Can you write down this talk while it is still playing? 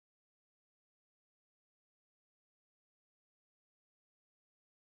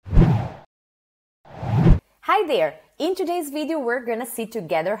Hi there! In today's video we're gonna see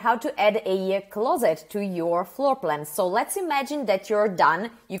together how to add a closet to your floor plan. So let's imagine that you're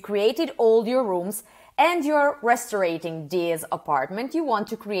done, you created all your rooms and you're restoring this apartment. You want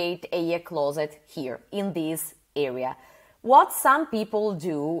to create a closet here in this area. What some people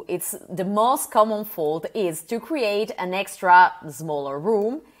do, it's the most common fault, is to create an extra smaller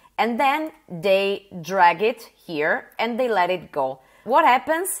room and then they drag it here and they let it go. What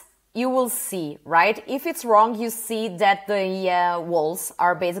happens? You will see, right? If it's wrong, you see that the walls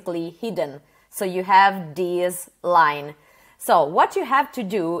are basically hidden. So you have this line. So what you have to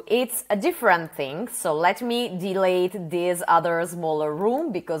do, it's a different thing. So let me delete this other smaller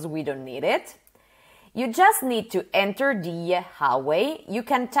room because we don't need it. You just need to enter the hallway. You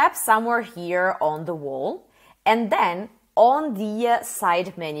can tap somewhere here on the wall. And then on the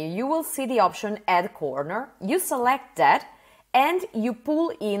side menu, you will see the option Add Corner. You select that. And you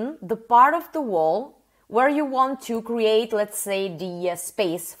pull in the part of the wall where you want to create, let's say, the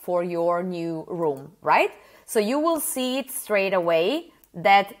space for your new room, right? So you will see it straight away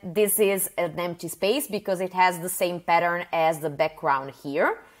that this is an empty space because it has the same pattern as the background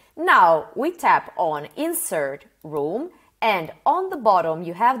here. Now we tap on Insert Room and on the bottom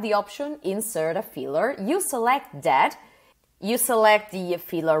you have the option Insert a Filler. You select that, you select the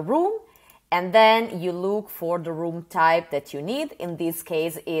filler room, and then you look for the room type that you need. In this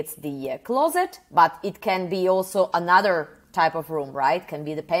case, it's the closet, but it can be also another type of room, right? It can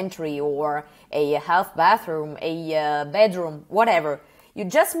be the pantry or a half bathroom, a bedroom, whatever. You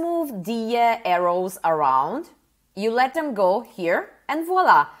just move the arrows around, you let them go here, and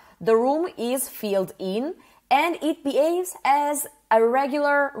voila! The room is filled in and it behaves as a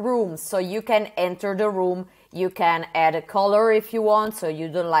regular room. So you can enter the room, you can add a color if you want, so you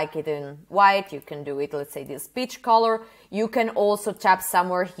don't like it in white, you can do it, let's say, this peach color. You can also tap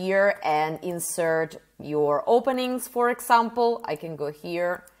somewhere here and insert your openings, for example. I can go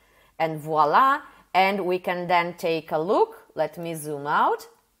here and voila, and we can then take a look. Let me zoom out.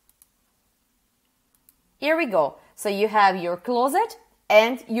 Here we go. So you have your closet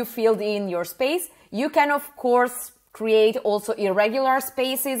and you filled in your space. You can, of course, create also irregular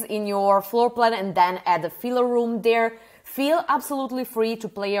spaces in your floor plan and then add a filler room there. Feel absolutely free to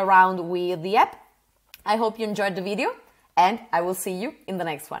play around with the app. I hope you enjoyed the video and I will see you in the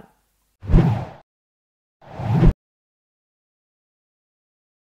next one.